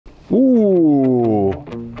Ooh,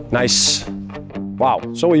 nice. Wow,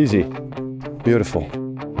 so easy. Beautiful.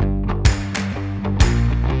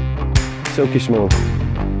 Silky smooth.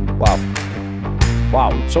 Wow.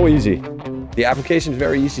 Wow, so easy. The application is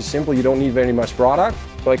very easy, simple. You don't need very much product.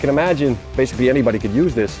 So I can imagine basically anybody could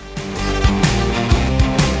use this.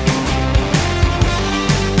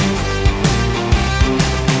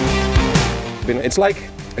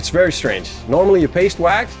 It's very strange. Normally you paste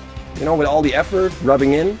wax, you know, with all the effort,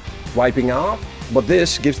 rubbing in, wiping off. But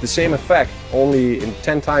this gives the same effect, only in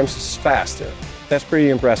 10 times faster. That's pretty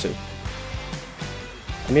impressive.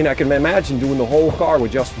 I mean, I can imagine doing the whole car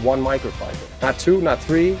with just one microfiber. Not two, not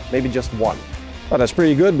three, maybe just one. But that's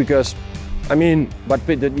pretty good because, I mean, but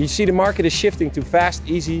you see the market is shifting to fast,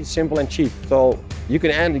 easy, simple and cheap. So you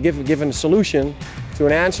can give a solution to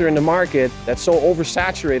an answer in the market that's so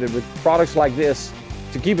oversaturated with products like this.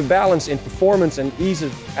 To keep a balance in performance and ease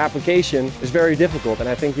of application is very difficult. And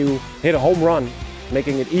I think you hit a home run,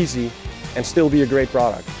 making it easy and still be a great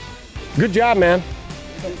product. Good job, man.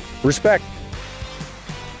 Respect.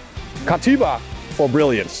 Katiba for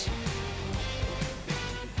brilliance.